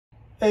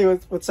Hey,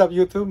 what's up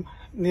YouTube?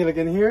 Neil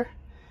again here,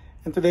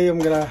 and today I'm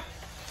gonna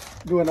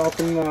do an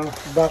open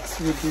box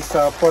with this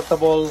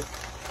portable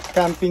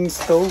camping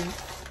stove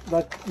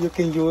that you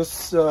can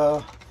use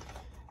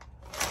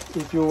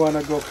if you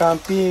want to go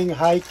camping,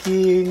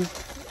 hiking.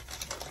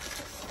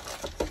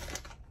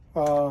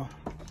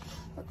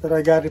 That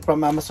I got it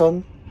from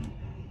Amazon,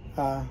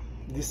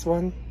 this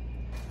one.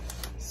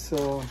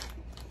 So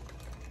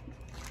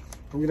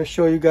I'm gonna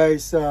show you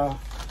guys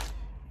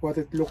what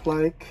it looked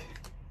like.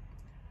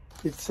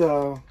 It's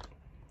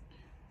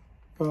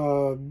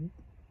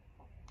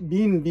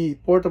B&B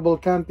portable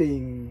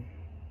camping,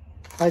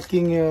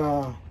 hiking.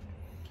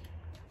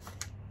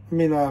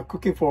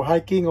 Cooking for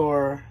hiking,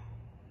 or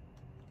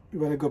you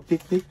wanna go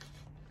picnic.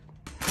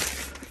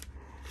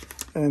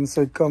 And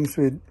so it comes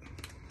with,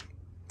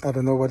 I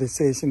don't know what it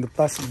says in the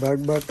plastic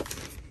bag, but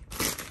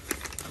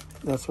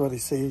that's what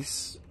it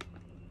says.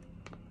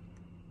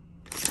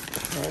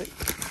 All right,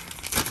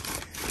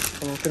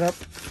 I'll open up.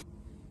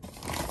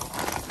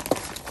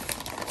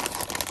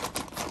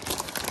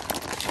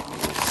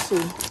 Let's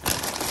see.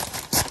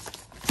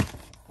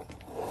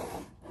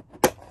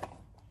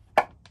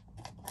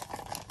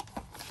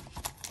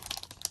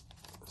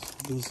 So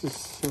this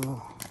is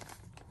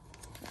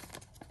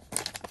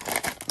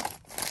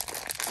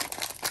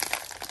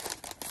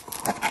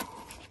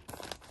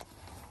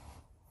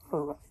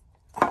all right.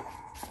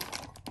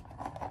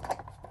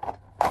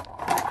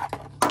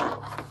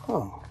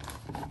 Oh,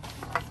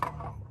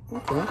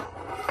 okay.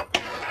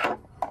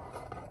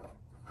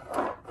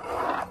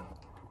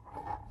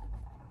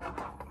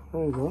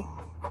 There you go.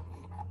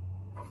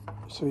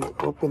 So you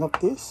open up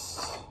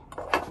this.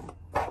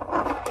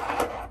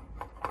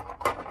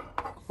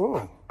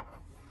 Oh.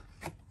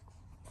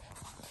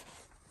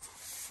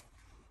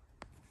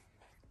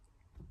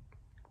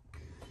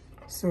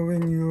 So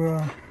when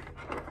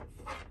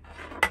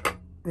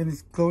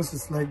it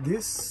closes like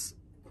this,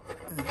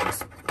 and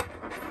just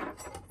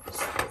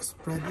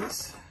spread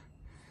this.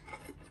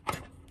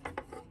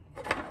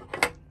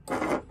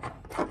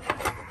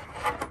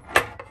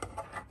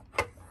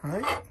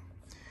 Right,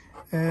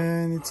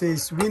 and it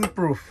says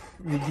windproof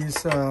with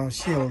this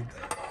shield,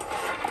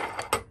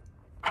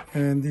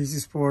 and this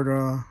is for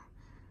the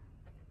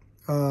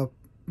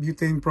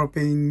butane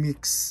propane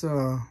mix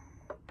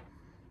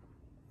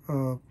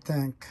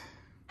tank,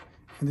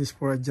 and this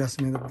for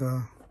adjustment of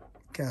the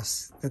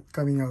gas that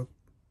coming out.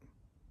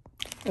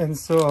 And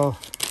so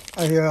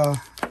I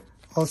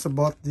also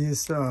bought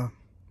this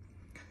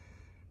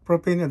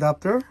propane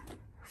adapter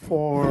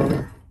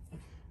for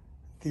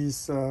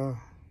this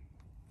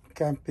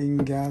camping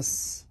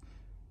gas.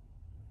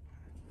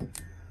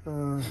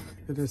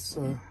 It is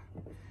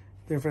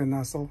different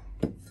nozzle.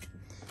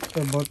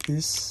 I bought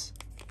this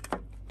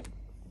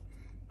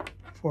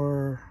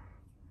for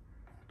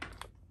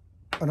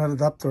another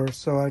adapter,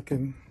 so I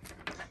can,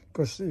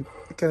 because you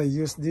can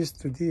use this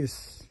to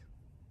this,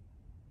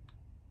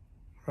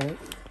 right?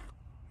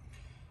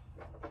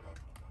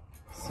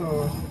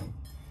 So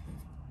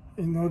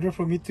in order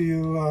for me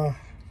to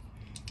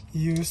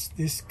use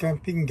this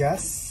camping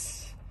gas,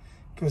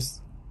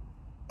 because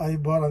I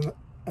bought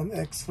an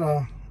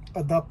extra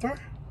adapter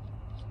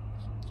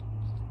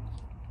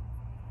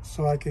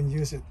so I can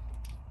use it,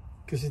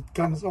 because it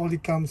only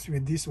comes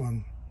with this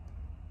one.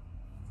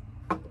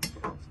 So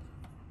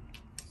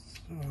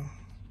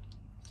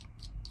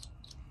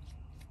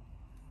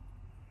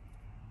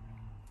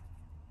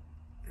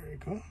there you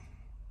go,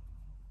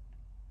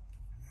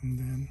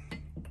 and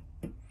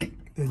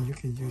then you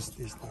can use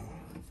this now.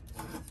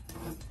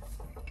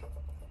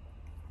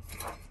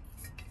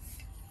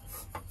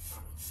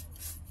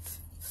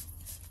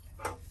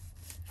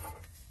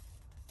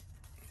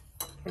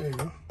 There you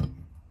go.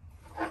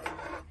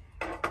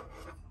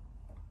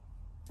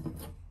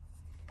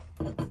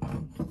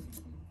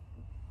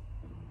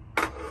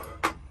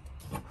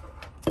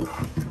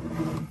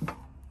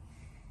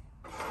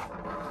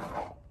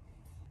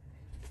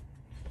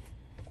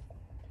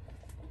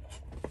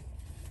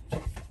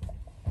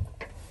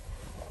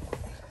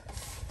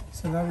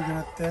 So now we're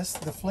gonna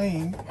test the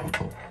flame.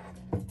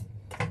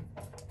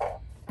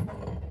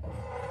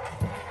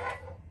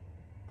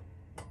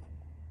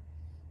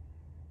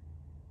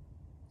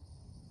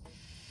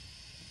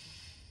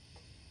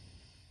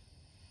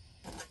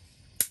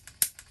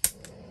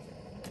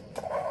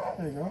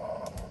 There you go.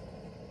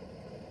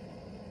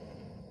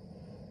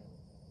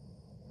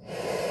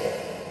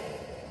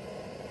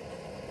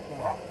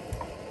 Wow.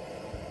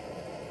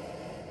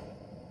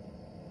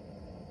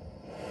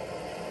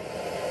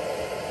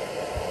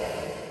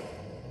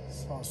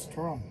 So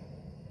strong.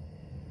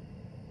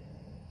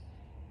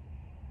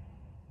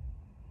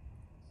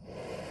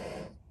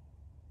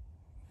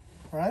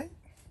 Right?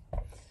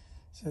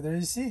 So there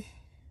you see.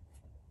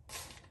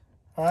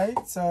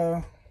 Alright,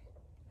 so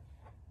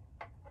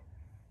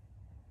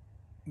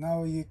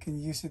now you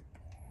can use it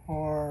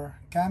for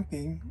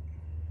camping.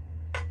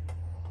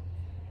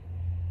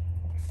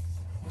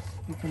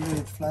 You can lay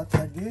it flat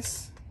like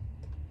this.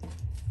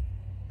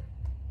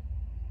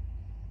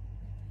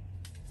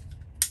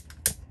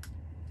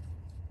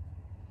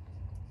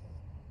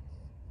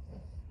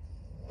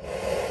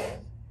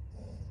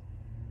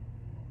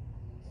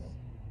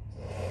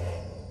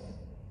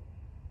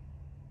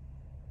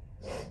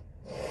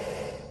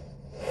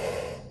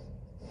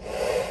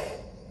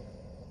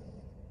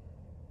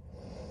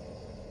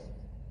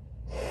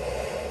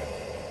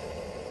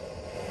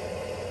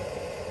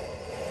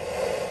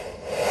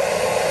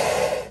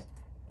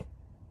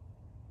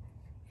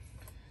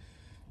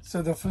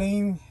 So the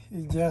flame,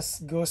 it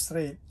just goes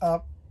straight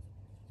up.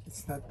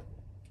 It's not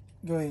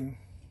going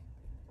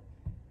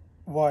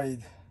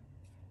wide.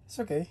 It's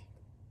okay.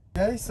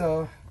 Okay,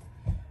 so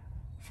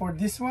for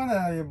this one,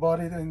 I bought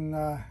it in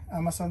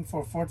Amazon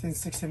for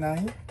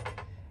 $14.69,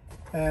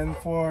 and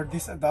for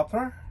this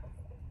adapter,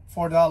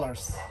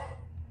 $4.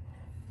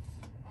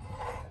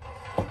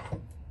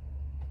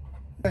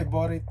 I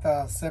bought it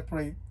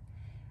separate,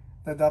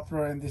 the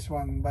adapter and this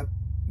one, but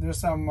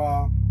there's some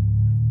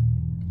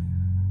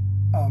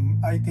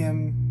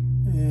item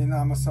in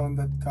Amazon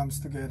that comes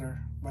together,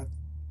 but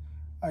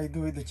I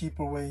do it the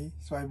cheaper way,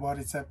 so I bought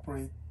it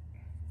separate.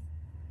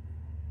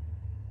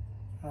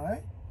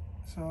 Alright,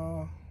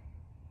 so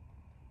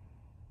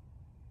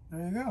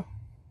there you go,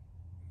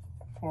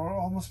 for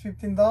almost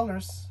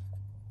 $15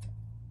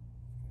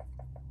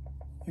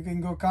 you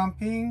can go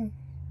camping,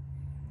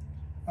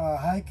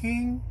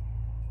 hiking,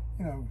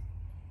 you know,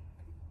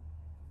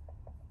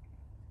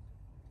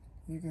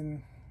 you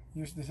can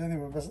use this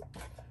anywhere,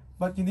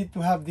 but you need to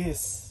have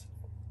this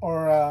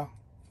or a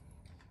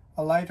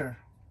lighter,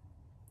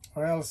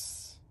 or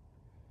else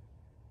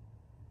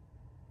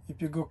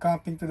if you go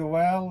camping to the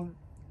wild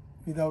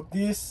without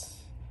this,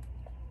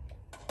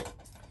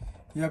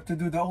 you have to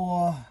do the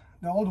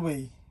old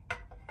way,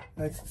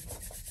 like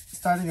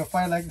starting a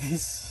fire like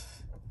this.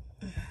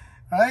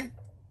 Alright,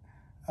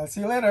 I'll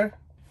see you later.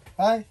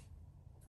 Bye.